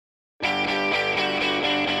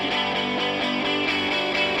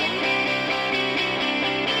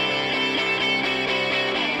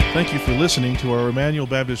Thank you for listening to our Emmanuel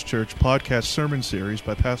Baptist Church podcast sermon series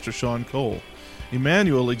by Pastor Sean Cole.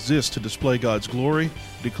 Emmanuel exists to display God's glory,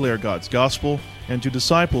 declare God's gospel, and to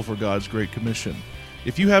disciple for God's Great Commission.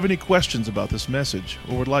 If you have any questions about this message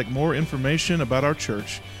or would like more information about our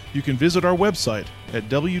church, you can visit our website at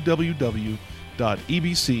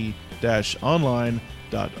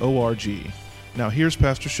www.ebc-online.org. Now here's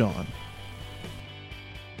Pastor Sean.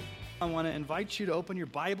 I want to invite you to open your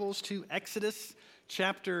Bibles to Exodus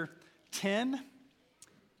chapter 10.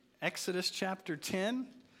 Exodus chapter 10.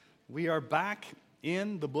 We are back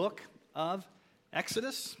in the book of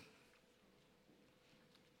Exodus.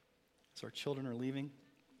 So our children are leaving.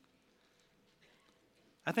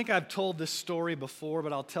 I think I've told this story before,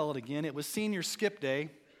 but I'll tell it again. It was senior skip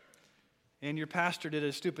day, and your pastor did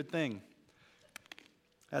a stupid thing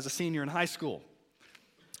as a senior in high school.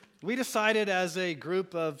 We decided as a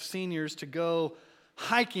group of seniors to go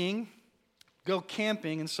hiking, go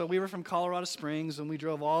camping, and so we were from Colorado Springs, and we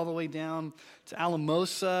drove all the way down to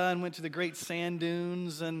Alamosa and went to the Great Sand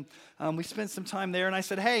Dunes, and we spent some time there, and I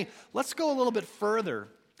said, hey, let's go a little bit further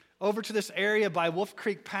over to this area by Wolf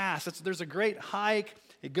Creek Pass. There's a great hike.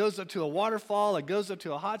 It goes up to a waterfall. It goes up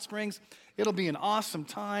to a hot springs. It'll be an awesome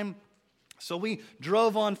time. So we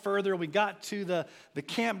drove on further. We got to the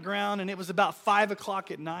campground, and it was about 5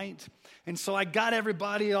 o'clock at night. And so I got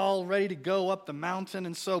everybody all ready to go up the mountain.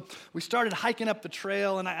 And so we started hiking up the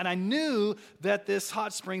trail, and I knew that this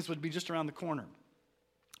hot springs would be just around the corner.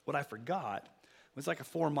 What I forgot was like a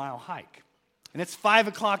 4-mile hike. And it's 5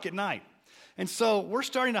 o'clock at night. And so we're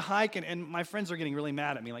starting to hike, and my friends are getting really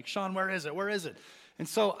mad at me, like, Sean, where is it? Where is it? And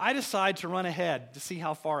so I decide to run ahead to see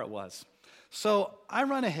how far it was. So I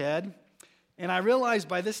run ahead, and I realize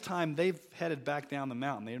by this time they've headed back down the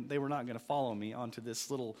mountain. They were not going to follow me onto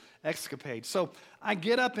this little escapade. So I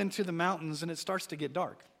get up into the mountains, and it starts to get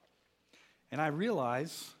dark. And I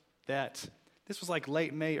realize that this was like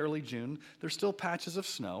late May, early June. There's still patches of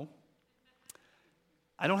snow.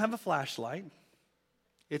 I don't have a flashlight.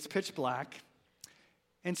 It's pitch black.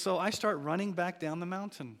 And so I start running back down the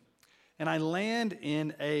mountain. And I land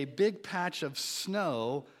in a big patch of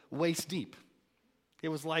snow waist deep. It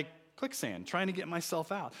was like quicksand, trying to get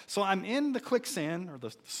myself out. So I'm in the quicksand, or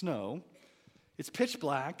the snow. It's pitch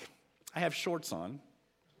black. I have shorts on.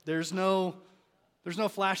 There's no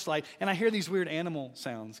flashlight. And I hear these weird animal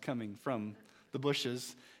sounds coming from the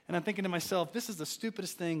bushes. And I'm thinking to myself, this is the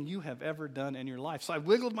stupidest thing you have ever done in your life. So I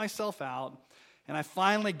wiggled myself out. And I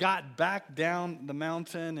finally got back down the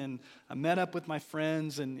mountain, and I met up with my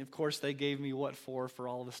friends, and of course they gave me what for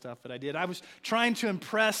all the stuff that I did. I was trying to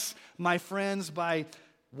impress my friends by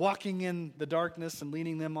walking in the darkness and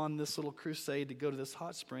leading them on this little crusade to go to this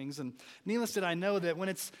hot springs. And needless did I know that when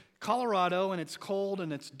it's Colorado and it's cold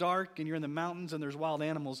and it's dark and you're in the mountains and there's wild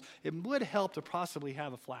animals, it would help to possibly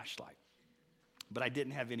have a flashlight. But I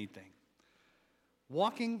didn't have anything.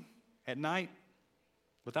 Walking at night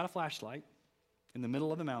without a flashlight in the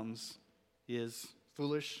middle of the mountains is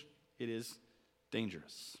foolish. It is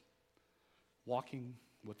dangerous. Walking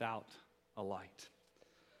without a light.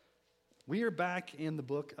 We are back in the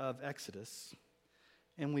book of Exodus,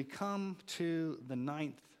 and we come to the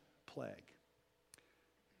 9th plague.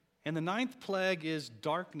 And the 9th plague is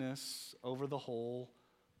darkness over the whole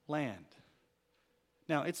land.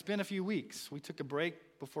 Now, it's been a few weeks. We took a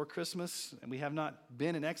break before Christmas, and we have not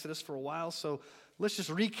been in Exodus for a while, so let's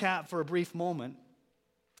just recap for a brief moment.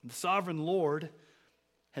 The sovereign Lord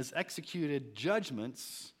has executed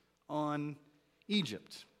judgments on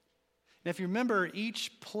Egypt. And if you remember,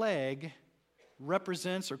 each plague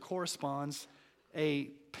represents or corresponds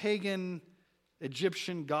a pagan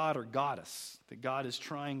Egyptian god or goddess that God is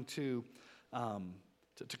trying to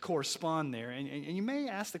correspond there. And you may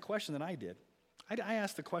ask the question that I did. I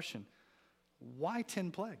asked the question, why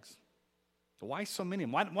 10 plagues? Why so many?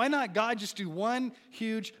 Why not God just do one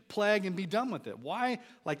huge plague and be done with it? Why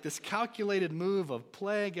like this calculated move of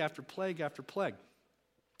plague after plague after plague?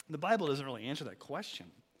 The Bible doesn't really answer that question.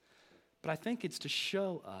 But I think it's to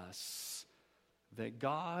show us that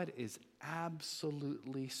God is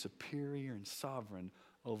absolutely superior and sovereign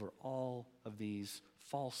over all of these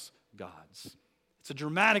false gods. It's a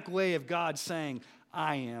dramatic way of God saying,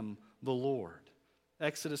 I am the Lord.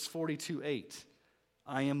 Exodus 42:8,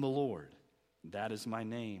 I am the Lord. That is my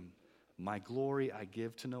name. My glory I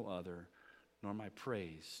give to no other, nor my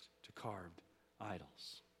praise to carved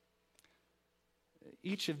idols.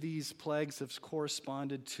 Each of these plagues has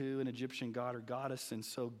corresponded to an Egyptian god or goddess, and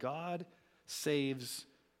so God saves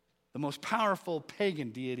the most powerful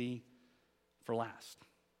pagan deity for last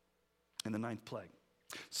in the 9th plague.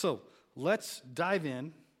 So let's dive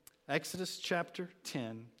in. Exodus chapter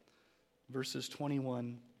 10, verses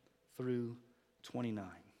 21 through 29.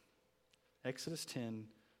 Exodus 10,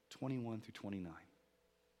 21 through 29.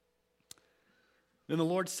 Then the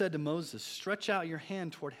Lord said to Moses, "Stretch out your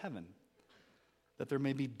hand toward heaven, that there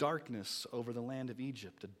may be darkness over the land of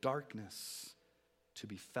Egypt, a darkness to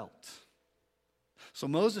be felt." So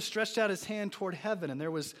Moses stretched out his hand toward heaven, and there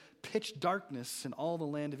was pitch darkness in all the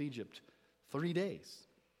land of Egypt 3 days.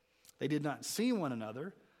 They did not see one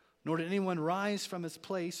another, nor did anyone rise from his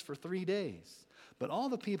place for 3 days. But all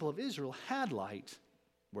the people of Israel had light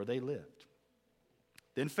where they lived.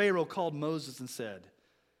 Then Pharaoh called Moses and said,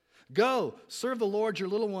 "Go, serve the Lord, your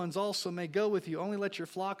little ones also may go with you. Only let your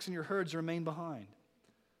flocks and your herds remain behind."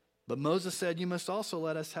 But Moses said, "You must also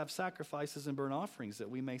let us have sacrifices and burnt offerings,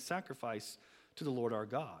 that we may sacrifice to the Lord our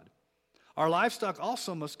God. Our livestock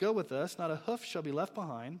also must go with us, not a hoof shall be left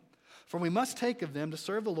behind, for we must take of them to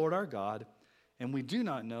serve the Lord our God, and we do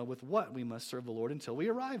not know with what we must serve the Lord until we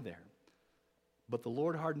arrive there." But the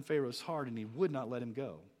Lord hardened Pharaoh's heart, and he would not let him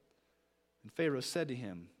go. And Pharaoh said to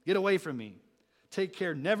him, "Get away from me. Take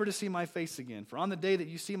care never to see my face again, for on the day that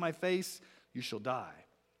you see my face, you shall die."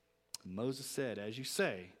 And Moses said, "As you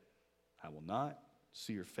say, I will not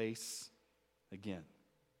see your face again."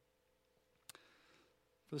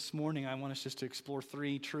 For this morning, I want us just to explore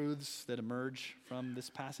 3 truths that emerge from this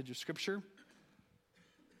passage of Scripture.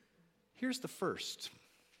 Here's the first: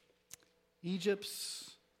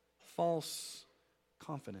 Egypt's false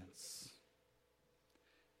confidence.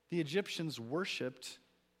 The Egyptians worshipped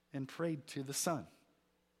and prayed to the sun.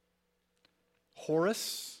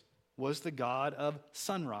 Horus was the god of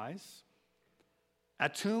sunrise.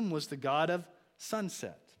 Atum was the god of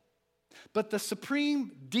sunset. But the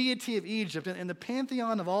supreme deity of Egypt and the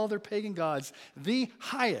pantheon of all their pagan gods, the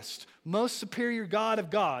highest, most superior god of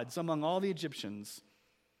gods among all the Egyptians,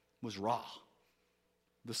 was Ra,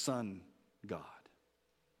 the sun god.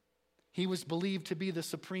 He was believed to be the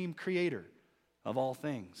supreme creator of all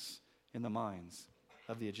things in the minds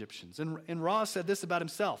of the Egyptians. And Ra said this about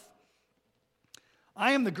himself: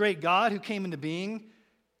 "I am the great God who came into being,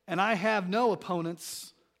 and I have no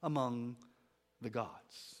opponents among the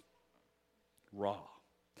gods." Ra.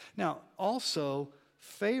 Now, also,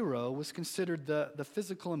 Pharaoh was considered the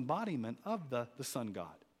physical embodiment of the sun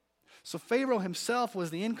god. So Pharaoh himself was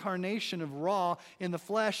the incarnation of Ra in the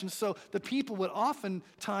flesh, and so the people would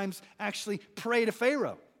oftentimes actually pray to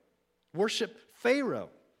Pharaoh, worship Pharaoh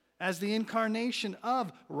as the incarnation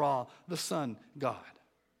of Ra, the sun god.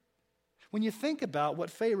 When you think about what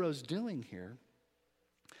Pharaoh's doing here,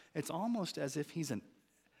 it's almost as if he's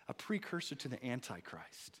a precursor to the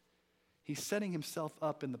Antichrist. He's setting himself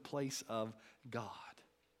up in the place of God.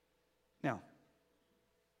 Now,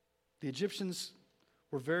 the Egyptians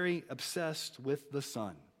were very obsessed with the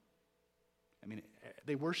sun. I mean,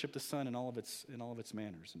 they worshiped the sun in all of its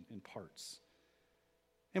manners and parts.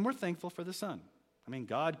 And we're thankful for the sun. I mean,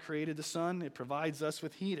 God created the sun. It provides us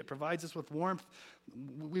with heat. It provides us with warmth.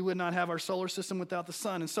 We would not have our solar system without the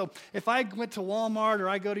sun. And so if I went to Walmart, or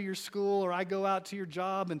I go to your school, or I go out to your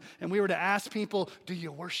job, and we were to ask people, "Do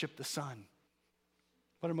you worship the sun?"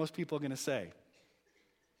 What are most people going to say?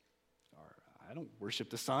 "I don't worship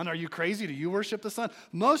the sun." "Are you crazy? Do you worship the sun?"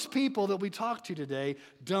 Most people that we talk to today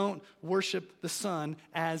don't worship the sun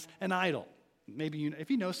as an idol. Maybe if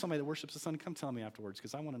you know somebody that worships the sun, come tell me afterwards,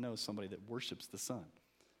 because I want to know somebody that worships the sun.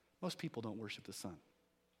 Most people don't worship the sun.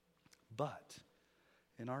 But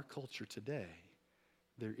in our culture today,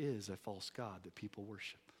 there is a false god that people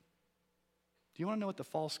worship. Do you want to know what the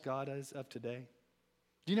false god is of today?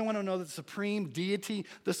 Do you want to know the supreme deity,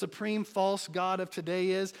 the supreme false god of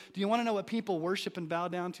today is? Do you want to know what people worship and bow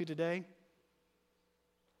down to today?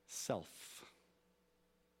 Self.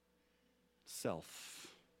 Self.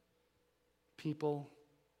 People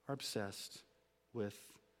are obsessed with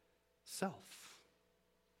self.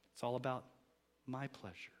 It's all about my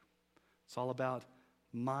pleasure. It's all about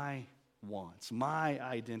my wants, my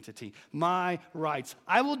identity, my rights.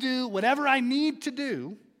 I will do whatever I need to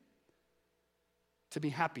do to be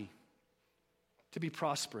happy, to be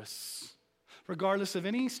prosperous. Regardless of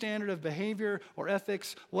any standard of behavior or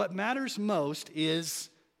ethics, what matters most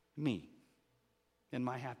is me and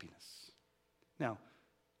my happiness. Now,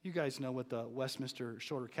 you guys know what the Westminster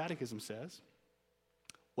Shorter Catechism says.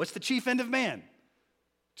 What's the chief end of man?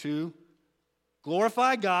 To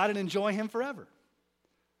glorify God and enjoy Him forever.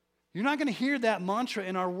 You're not going to hear that mantra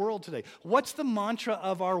in our world today. What's the mantra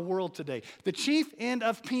of our world today? The chief end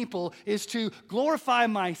of people is to glorify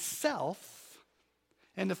myself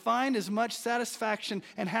and to find as much satisfaction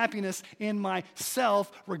and happiness in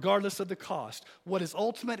myself, regardless of the cost. What is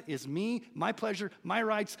ultimate is me, my pleasure, my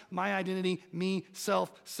rights, my identity, me,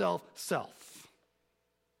 self, self, self.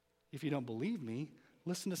 If you don't believe me,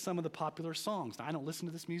 listen to some of the popular songs. Now, I don't listen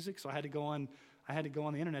to this music, so I had to go on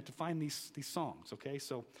the internet to find these songs, okay?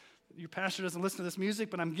 So your pastor doesn't listen to this music,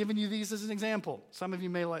 but I'm giving you these as an example. Some of you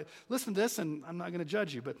may listen to this, and I'm not going to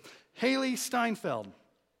judge you, but Haley Steinfeld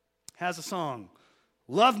has a song,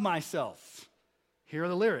 Love Myself. Here are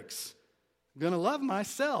the lyrics. I'm going to love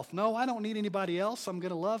myself. No, I don't need anybody else. I'm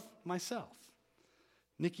going to love myself.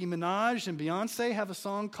 Nicki Minaj and Beyonce have a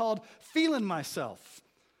song called Feeling Myself.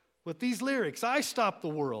 With these lyrics, I stop the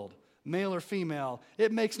world, male or female.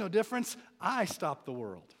 It makes no difference. I stop the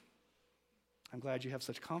world. I'm glad you have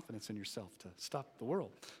such confidence in yourself to stop the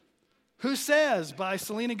world. Who Says by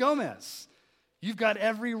Selena Gomez. You've got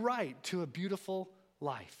every right to a beautiful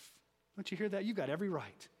life. Don't you hear that? You've got every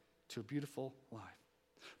right to a beautiful life.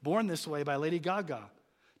 Born This Way by Lady Gaga.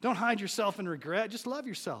 Don't hide yourself in regret. Just love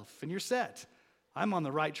yourself and you're set. I'm on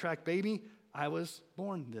the right track, baby. I was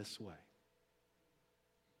born this way.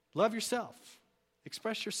 Love yourself.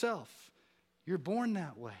 Express yourself. You're born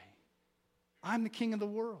that way. I'm the king of the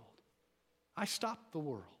world. I stopped the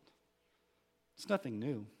world. It's nothing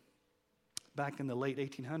new. Back in the late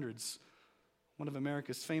 1800s, one of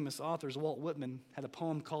America's famous authors, Walt Whitman, had a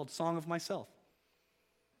poem called Song of Myself.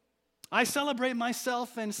 I celebrate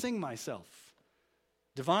myself and sing myself.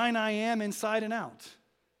 Divine I am inside and out.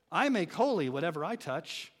 I make holy whatever I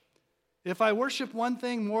touch. If I worship one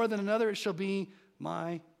thing more than another, it shall be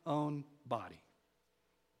my own body.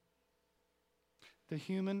 The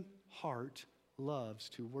human heart loves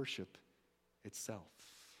to worship itself.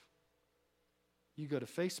 You go to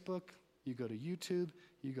Facebook, you go to YouTube,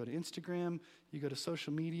 you go to Instagram, you go to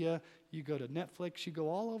social media, you go to Netflix, you go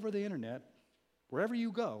all over the internet. Wherever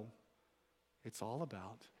you go, it's all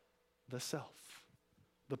about the self,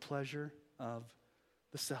 the pleasure of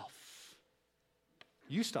the self.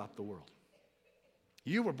 You stop the world.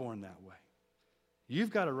 You were born that way.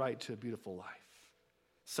 You've got a right to a beautiful life.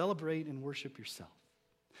 Celebrate and worship yourself.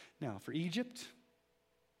 Now, for Egypt,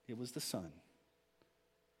 it was the sun.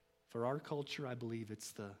 For our culture, I believe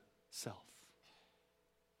it's the self.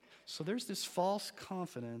 So there's this false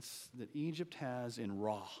confidence that Egypt has in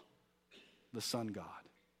Ra, the sun god.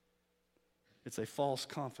 It's a false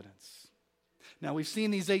confidence. Now, we've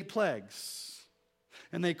seen these 8 plagues,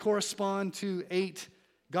 and they correspond to 8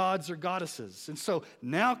 gods or goddesses. And so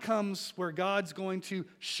now comes where God's going to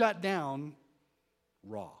shut down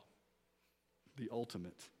Ra, the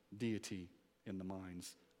ultimate deity in the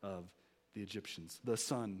minds of the Egyptians, the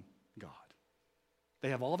sun god. They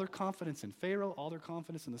have all their confidence in Pharaoh, all their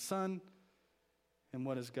confidence in the sun. And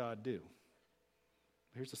what does God do?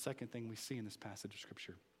 Here's the second thing we see in this passage of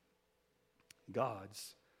Scripture.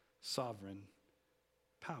 God's sovereign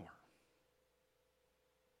power.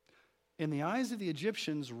 In the eyes of the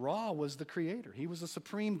Egyptians, Ra was the creator. He was the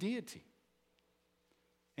supreme deity.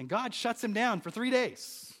 And God shuts him down for 3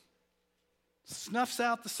 days. Snuffs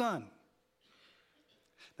out the sun.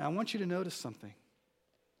 Now I want you to notice something.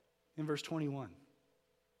 In verse 21.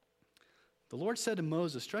 The Lord said to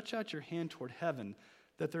Moses, stretch out your hand toward heaven,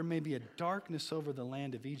 that there may be a darkness over the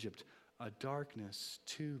land of Egypt, a darkness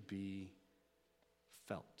to be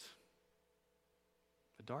felt.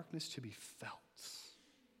 A darkness to be felt.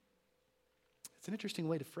 It's an interesting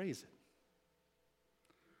way to phrase it.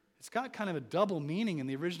 It's got kind of a double meaning in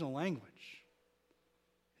the original language.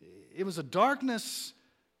 It was a darkness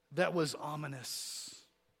that was ominous.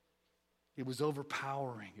 It was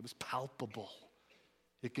overpowering. It was palpable.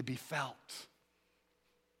 It could be felt.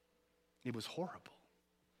 It was horrible.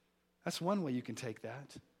 That's one way you can take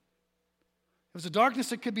that. It was a darkness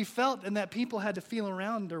that could be felt and that people had to feel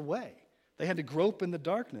around their way. They had to grope in the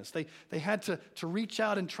darkness. They had to reach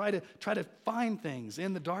out and try to find things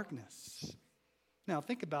in the darkness. Now,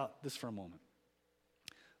 think about this for a moment.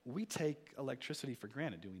 We take electricity for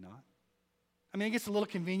granted, do we not? I mean, it gets a little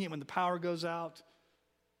convenient when the power goes out.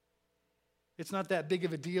 It's not that big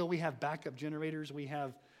of a deal. We have backup generators. We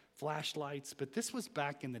have flashlights. But this was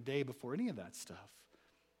back in the day before any of that stuff.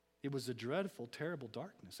 It was a dreadful, terrible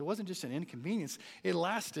darkness. It wasn't just an inconvenience. It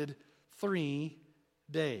lasted 3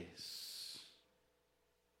 days.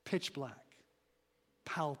 Pitch black,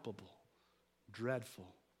 palpable,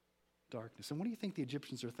 dreadful darkness. And what do you think the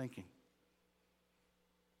Egyptians are thinking?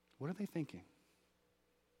 What are they thinking?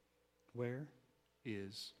 Where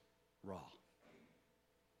is Ra?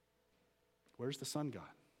 Where's the sun god?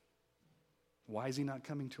 Why is he not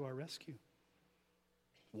coming to our rescue?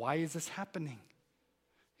 Why is this happening?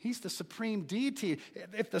 He's the supreme deity.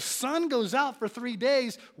 If the sun goes out for 3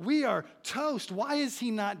 days, we are toast. Why is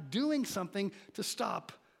he not doing something to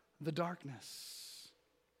stop the darkness?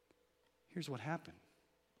 Here's what happened.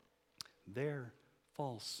 Their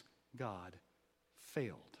false god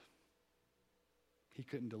failed. he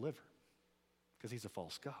couldn't deliver because he's a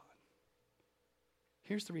false god.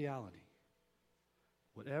 Here's the reality.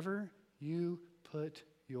 Whatever you put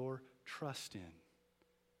your trust in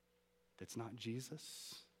that's not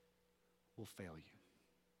Jesus will fail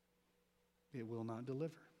you. It will not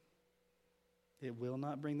deliver. It will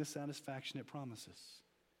not bring the satisfaction it promises.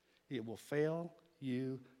 It will fail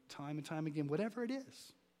you time and time again, whatever it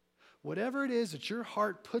is. Whatever it is that your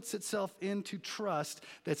heart puts itself into trust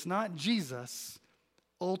that's not Jesus,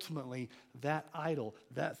 ultimately that idol,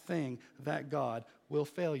 that thing, that God will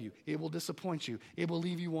fail you. It will disappoint you. It will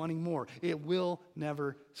leave you wanting more. It will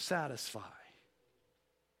never satisfy.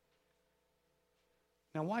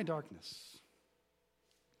 Now, why darkness?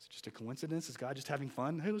 Is it just a coincidence? Is God just having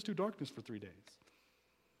fun? Hey, let's do darkness for 3 days.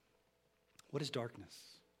 What is darkness?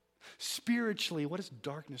 Spiritually, what does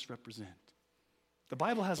darkness represent? The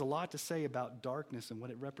Bible has a lot to say about darkness and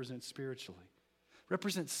what it represents spiritually. It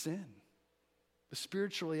represents sin, the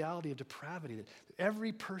spiritual reality of depravity, that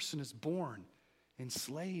every person is born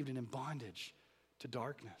enslaved and in bondage to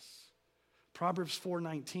darkness. Proverbs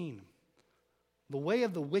 4:19, the way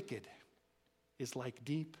of the wicked is like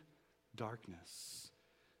deep darkness.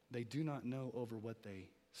 They do not know over what they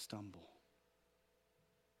stumble.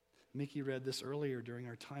 Mickey read this earlier during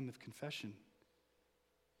our time of confession.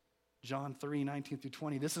 John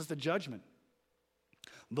 3:19-20. This is the judgment.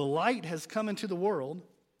 The light has come into the world,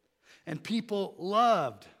 and people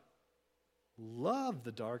loved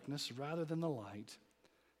the darkness rather than the light,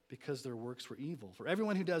 because their works were evil. For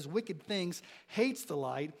everyone who does wicked things hates the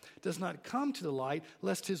light, does not come to the light,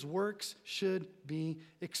 lest his works should be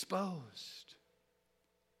exposed.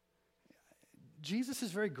 Jesus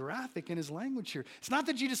is very graphic in his language here. It's not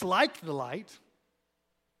that you just liked the light.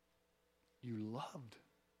 You loved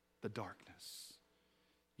the darkness.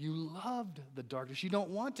 You loved the darkness. You don't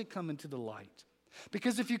want to come into the light.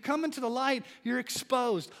 Because if you come into the light, you're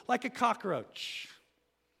exposed like a cockroach.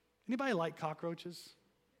 Anybody like cockroaches?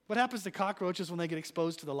 What happens to cockroaches when they get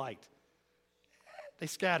exposed to the light? They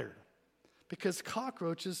scatter. Because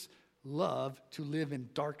cockroaches love to live in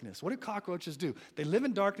darkness. What do cockroaches do? They live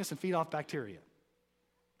in darkness and feed off bacteria.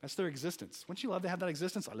 That's their existence. Wouldn't you love to have that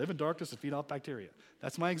existence? I live in darkness and feed off bacteria.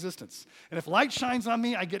 That's my existence. And if light shines on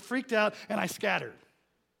me, I get freaked out and I scatter.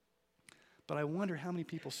 But I wonder how many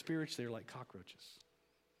people spiritually are like cockroaches.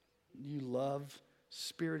 You love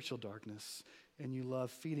spiritual darkness and you love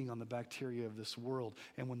feeding on the bacteria of this world.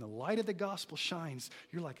 And when the light of the gospel shines,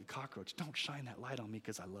 you're like a cockroach. Don't shine that light on me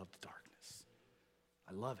because I love the darkness.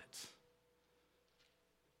 I love it.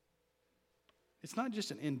 It's not just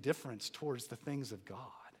an indifference towards the things of God.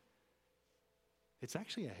 It's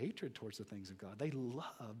actually a hatred towards the things of God. They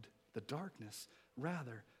loved the darkness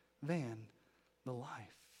rather than the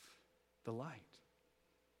light.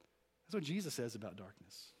 That's what Jesus says about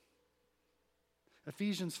darkness.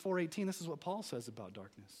 Ephesians 4:18, this is what Paul says about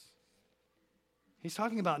darkness. He's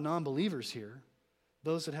talking about non-believers here,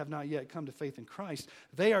 those that have not yet come to faith in Christ.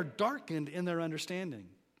 They are darkened in their understanding,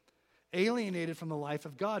 alienated from the life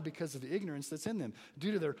of God because of the ignorance that's in them,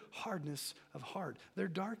 due to their hardness of heart. They're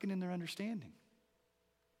darkened in their understanding.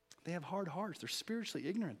 They have hard hearts. They're spiritually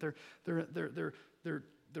ignorant. They're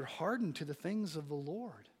hardened to the things of the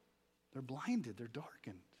Lord. They're blinded. They're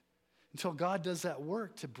darkened until God does that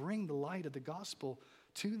work to bring the light of the gospel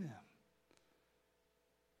to them.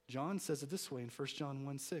 John says it this way in 1 John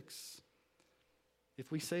 1:6.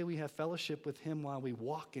 If we say we have fellowship with him while we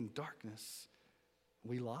walk in darkness,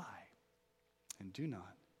 we lie and do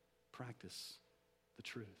not practice the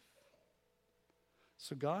truth.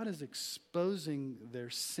 So God is exposing their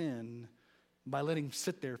sin by letting them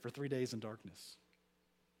sit there for 3 days in darkness.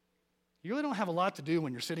 You really don't have a lot to do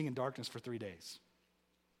when you're sitting in darkness for 3 days,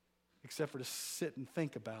 except for to sit and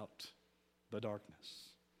think about the darkness.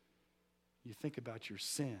 You think about your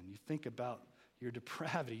sin. You think about your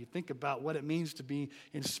depravity. You think about what it means to be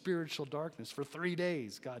in spiritual darkness. For 3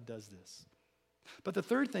 days, God does this. But the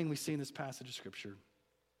third thing we see in this passage of Scripture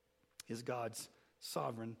is God's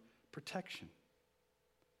sovereign protection.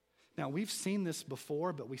 Now, we've seen this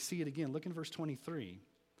before, but we see it again. Look in verse 23.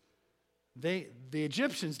 The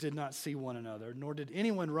Egyptians did not see one another, nor did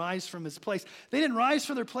anyone rise from his place. They didn't rise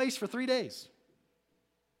from their place for 3 days.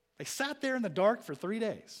 They sat there in the dark for 3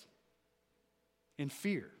 days in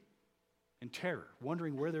fear, in terror,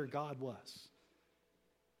 wondering where their God was.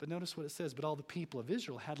 But notice what it says, but all the people of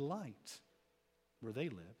Israel had light where they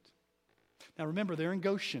lived. Now remember, they're in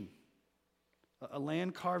Goshen, a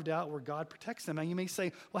land carved out where God protects them. Now you may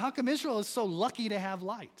say, well, how come Israel is so lucky to have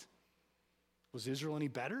light? Was Israel any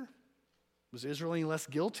better? Was Israel any less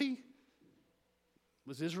guilty?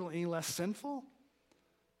 Was Israel any less sinful?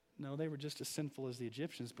 No, they were just as sinful as the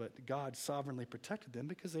Egyptians, but God sovereignly protected them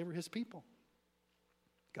because they were his people.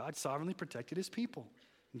 God sovereignly protected his people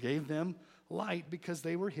and gave them light because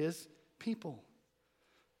they were his people.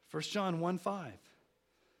 1 John 1:5.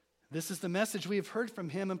 This is the message we have heard from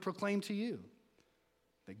him and proclaimed to you,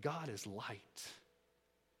 that God is light,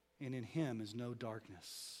 and in him is no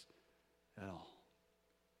darkness at all.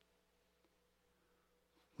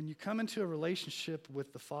 When you come into a relationship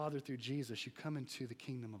with the Father through Jesus, you come into the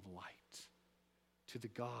kingdom of light, to the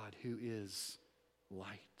God who is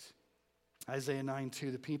light. Isaiah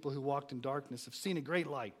 9:2, the people who walked in darkness have seen a great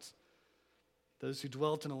light. Those who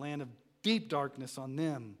dwelt in a land of deep darkness, on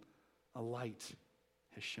them a light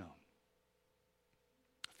has shone.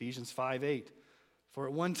 Ephesians 5:8, for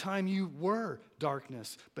at one time you were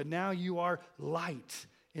darkness, but now you are light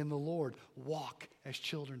in the Lord. Walk as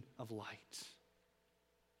children of light.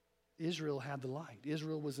 Israel had the light.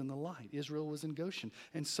 Israel was in the light. Israel was in Goshen.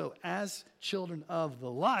 And so as children of the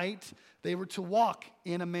light, they were to walk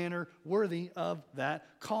in a manner worthy of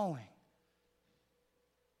that calling.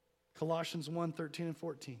 Colossians 1:13 and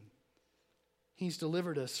 14. He's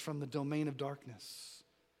delivered us from the domain of darkness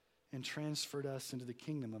and transferred us into the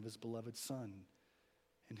kingdom of his beloved Son,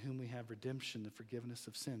 in whom we have redemption, the forgiveness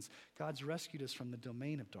of sins. God's rescued us from the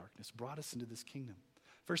domain of darkness, brought us into this kingdom.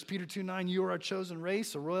 1 Peter 2:9, you are a chosen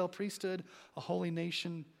race, a royal priesthood, a holy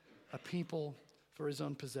nation, a people for his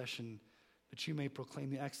own possession, that you may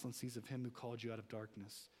proclaim the excellencies of him who called you out of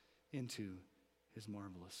darkness into his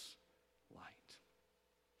marvelous light.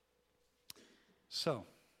 So,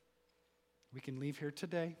 we can leave here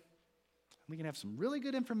today. We can have some really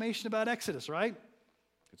good information about Exodus, right?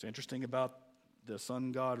 It's interesting about the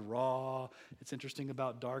sun god Ra. It's interesting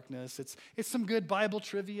about darkness. It's some good Bible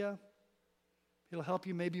trivia. It'll help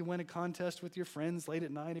you maybe win a contest with your friends late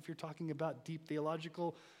at night if you're talking about deep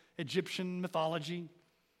theological Egyptian mythology.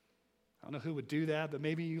 I don't know who would do that, but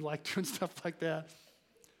maybe you like doing stuff like that.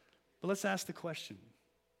 But let's ask the question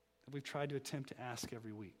that we've tried to attempt to ask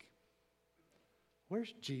every week.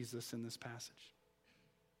 Where's Jesus in this passage?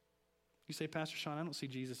 You say, Pastor Sean, I don't see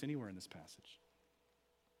Jesus anywhere in this passage.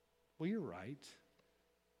 Well, you're right.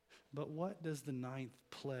 But what does the 9th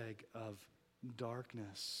plague of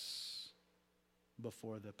darkness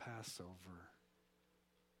before the Passover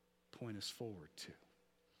point us forward to?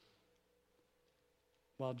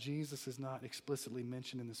 While Jesus is not explicitly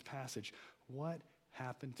mentioned in this passage, what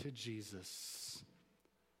happened to Jesus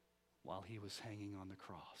while he was hanging on the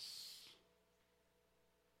cross?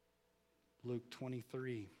 Luke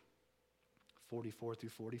 23:44 through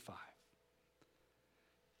 45.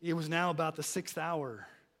 It was now about the 6th hour,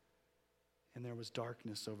 and there was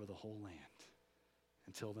darkness over the whole land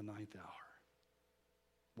until the 9th hour,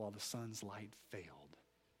 while the sun's light failed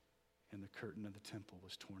and the curtain of the temple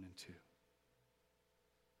was torn in two.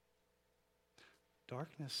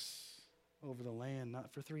 Darkness over the land,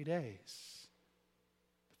 not for 3 days,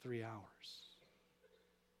 but 3 hours.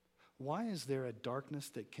 Why is there a darkness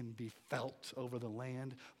that can be felt over the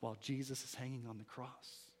land while Jesus is hanging on the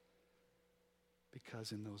cross?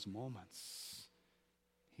 Because in those moments,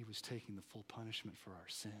 he was taking the full punishment for our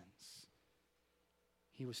sins.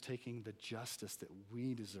 He was taking the justice that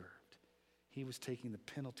we deserved. He was taking the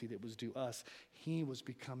penalty that was due us. He was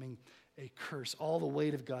becoming a curse. All the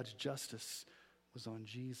weight of God's justice was on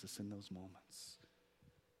Jesus in those moments.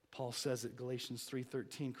 Paul says at Galatians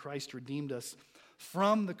 3:13, Christ redeemed us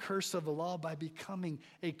from the curse of the law by becoming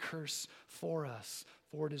a curse for us.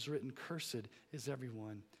 For it is written, cursed is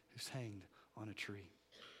everyone who's hanged on a tree.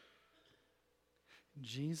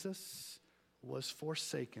 Jesus was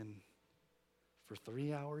forsaken for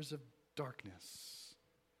 3 hours of darkness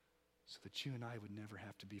so that you and I would never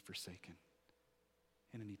have to be forsaken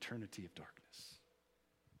in an eternity of darkness,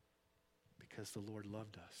 because the Lord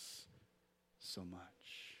loved us so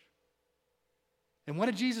much. And what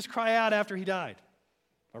did Jesus cry out after he died?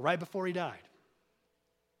 Or right before he died?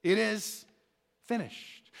 It is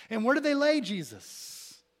finished. And where did they lay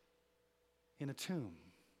Jesus? In a tomb.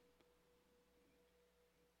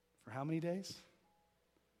 For how many days?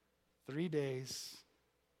 3 days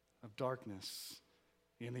of darkness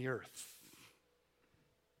in the earth.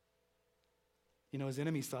 You know, his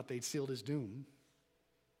enemies thought they'd sealed his doom.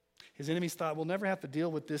 His enemies thought, we'll never have to deal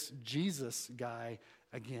with this Jesus guy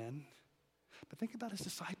again. But think about his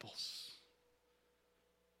disciples.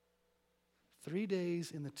 3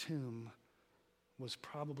 days in the tomb was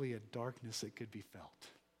probably a darkness that could be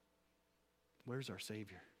felt. Where's our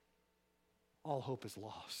Savior? All hope is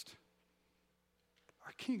lost.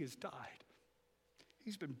 Our King has died.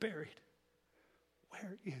 He's been buried.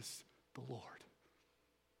 Where is the Lord?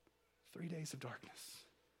 3 days of darkness.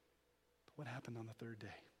 But what happened on the 3rd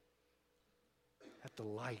day? at the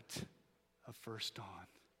light of first dawn,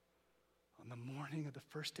 on the morning of the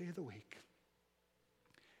first day of the week,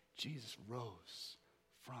 Jesus rose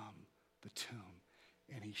from the tomb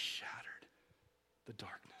and he shattered the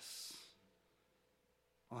darkness.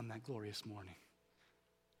 On that glorious morning,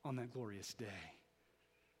 on that glorious day,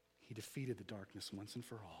 he defeated the darkness once and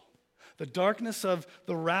for all. The darkness of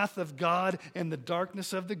the wrath of God and the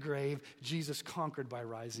darkness of the grave, Jesus conquered by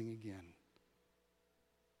rising again.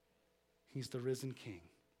 He's the risen King.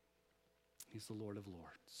 He's the Lord of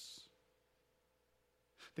Lords.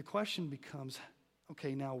 The question becomes,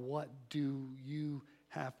 okay, now what do you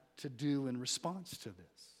have to do in response to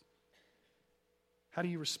this? How do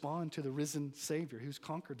you respond to the risen Savior who's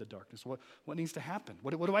conquered the darkness? What needs to happen?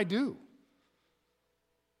 What do I do?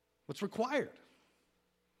 What's required?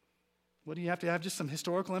 What do you have to have? Just some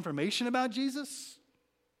historical information about Jesus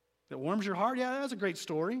that warms your heart? Yeah, that's a great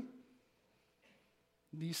story.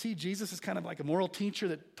 Do you see Jesus as kind of like a moral teacher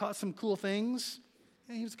that taught some cool things?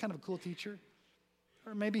 Yeah, he was kind of a cool teacher.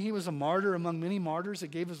 Or maybe he was a martyr among many martyrs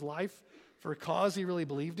that gave his life for a cause he really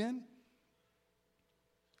believed in.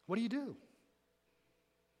 What do you do?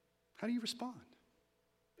 How do you respond?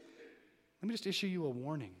 Let me just issue you a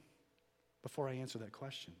warning before I answer that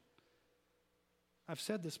question. I've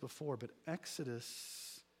said this before, but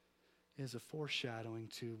Exodus is a foreshadowing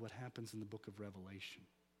to what happens in the book of Revelation.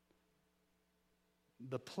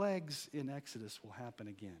 The plagues in Exodus will happen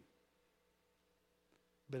again,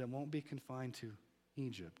 but it won't be confined to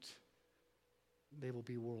Egypt. They will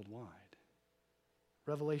be worldwide.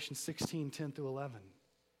 Revelation 16, 10 through 11.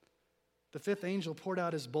 The fifth angel poured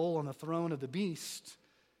out his bowl on the throne of the beast,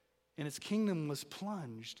 and its kingdom was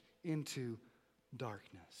plunged into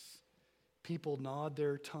darkness. People gnawed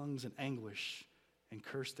their tongues in anguish and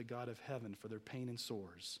cursed the God of heaven for their pain and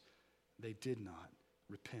sores. They did not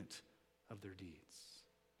repent of their deeds.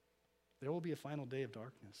 There will be a final day of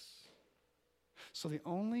darkness. So the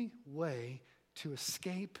only way to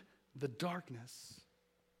escape the darkness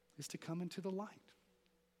is to come into the light.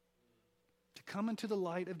 To come into the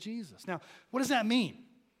light of Jesus. Now, what does that mean?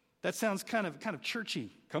 That sounds kind of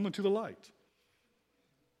churchy. Come into the light.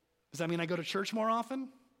 Does that mean I go to church more often?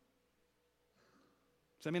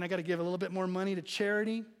 Does that mean I got to give a little bit more money to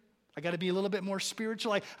charity? I got to be a little bit more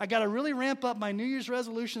spiritual? I got to really ramp up my New Year's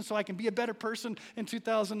resolution so I can be a better person in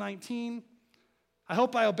 2019? I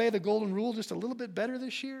hope I obey the golden rule just a little bit better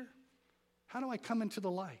this year? How do I come into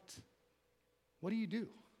the light? What do you do?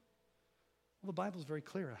 Well, the Bible is very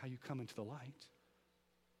clear on how you come into the light.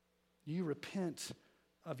 You repent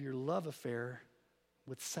of your love affair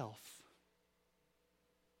with self.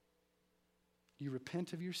 You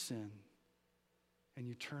repent of your sin, and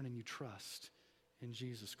you turn and you trust in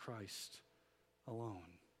Jesus Christ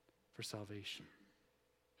alone for salvation.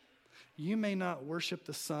 You may not worship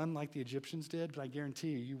the sun like the Egyptians did, but I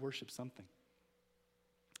guarantee you worship something.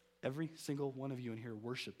 Every single one of you in here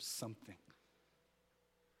worships something.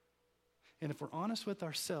 And if we're honest with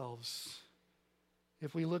ourselves,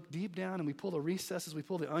 if we look deep down and we pull the recesses, we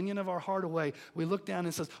pull the onion of our heart away, we look down and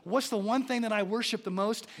it says, what's the one thing that I worship the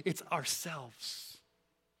most? It's ourselves.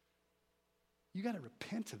 You got to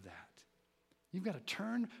repent of that. You've got to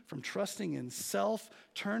turn from trusting in self,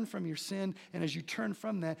 turn from your sin, and as you turn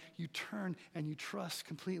from that, you turn and you trust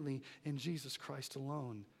completely in Jesus Christ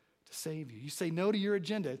alone to save you. You say no to your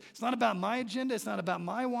agenda. It's not about my agenda. It's not about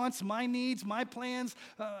my wants, my needs, my plans.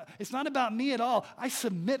 It's not about me at all. I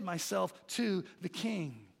submit myself to the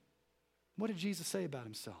King. What did Jesus say about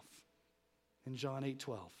himself in John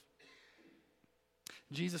 8:12?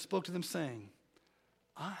 Jesus spoke to them saying,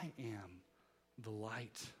 I am the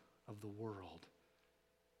light of the world.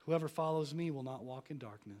 Whoever follows me will not walk in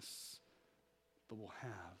darkness, but will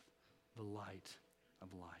have the light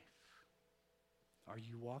of life. Are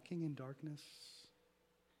you walking in darkness,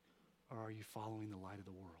 or are you following the light of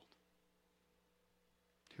the world?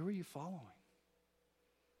 Who are you following?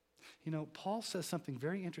 You know, Paul says something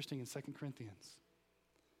very interesting in 2 Corinthians.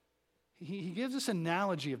 He gives this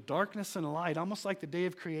analogy of darkness and light, almost like the day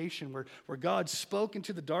of creation, where God spoke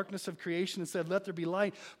into the darkness of creation and said, let there be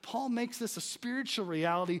light. Paul makes this a spiritual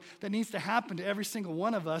reality that needs to happen to every single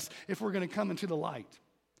one of us if we're going to come into the light.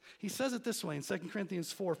 He says it this way in 2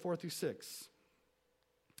 Corinthians 4 through 6.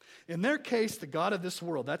 In their case, the god of this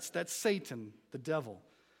world, that's Satan, the devil,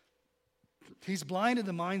 he's blinded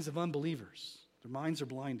the minds of unbelievers. Their minds are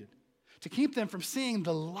blinded to keep them from seeing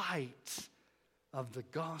the light of the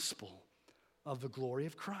gospel of the glory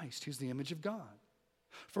of Christ, who's the image of God.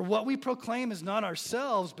 For what we proclaim is not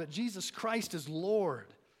ourselves, but Jesus Christ is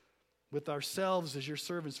Lord, with ourselves as your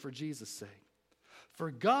servants for Jesus' sake. For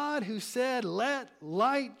God, who said, let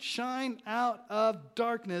light shine out of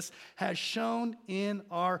darkness, has shone in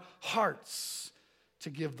our hearts to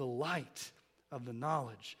give the light of the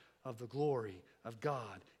knowledge of the glory of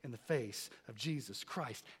God in the face of Jesus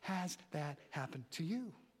Christ. Has that happened to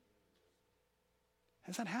you?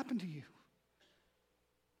 Has that happened to you?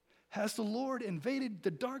 Has the Lord invaded the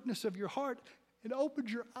darkness of your heart and opened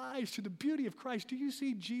your eyes to the beauty of Christ? Do you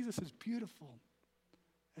see Jesus as beautiful,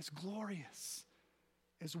 as glorious,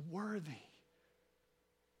 as worthy?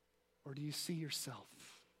 Or do you see yourself?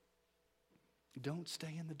 Don't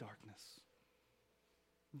stay in the darkness.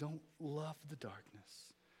 Don't love the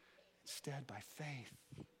darkness. Instead, by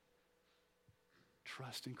faith,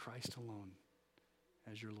 trust in Christ alone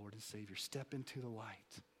as your Lord and Savior. Step into the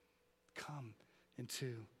light. Come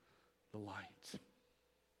into the light.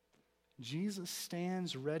 Jesus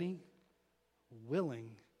stands ready,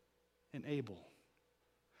 willing, and able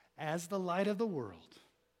as the light of the world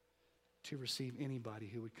to receive anybody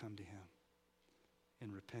who would come to him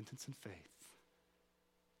in repentance and faith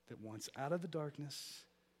that wants out of the darkness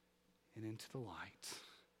and into the light.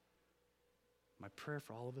 My prayer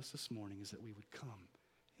for all of us this morning is that we would come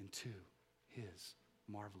into his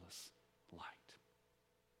marvelous light.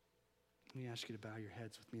 Let me ask you to bow your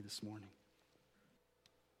heads with me this morning.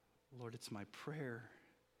 Lord, it's my prayer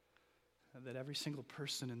that every single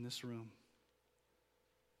person in this room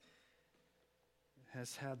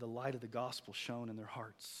has had the light of the gospel shone in their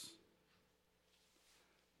hearts,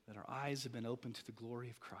 that our eyes have been opened to the glory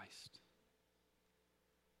of Christ.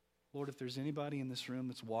 Lord, if there's anybody in this room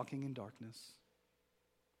that's walking in darkness,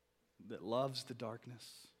 that loves the darkness,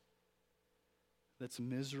 that's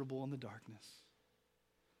miserable in the darkness,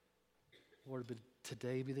 Lord, but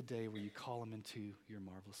today be the day where you call them into your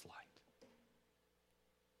marvelous light.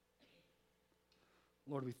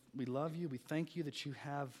 Lord, we love you. We thank you that you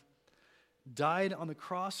have died on the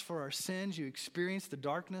cross for our sins. You experienced the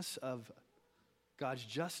darkness of God's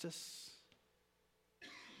justice.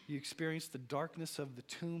 You experienced the darkness of the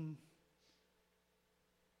tomb.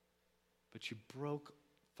 But you broke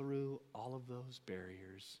through all of those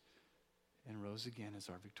barriers and rose again as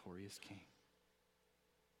our victorious King.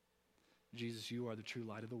 Jesus, you are the true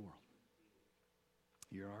light of the world.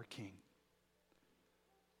 You're our King.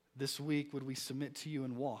 This week, would we submit to you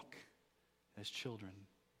and walk as children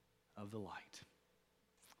of the light,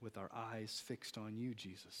 with our eyes fixed on you,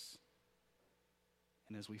 Jesus,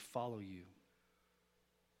 and as we follow you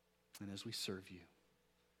and as we serve you.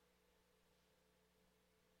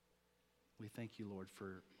 We thank you, Lord,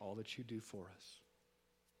 for all that you do for us.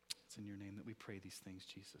 It's in your name that we pray these things,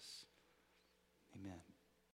 Jesus. Amen.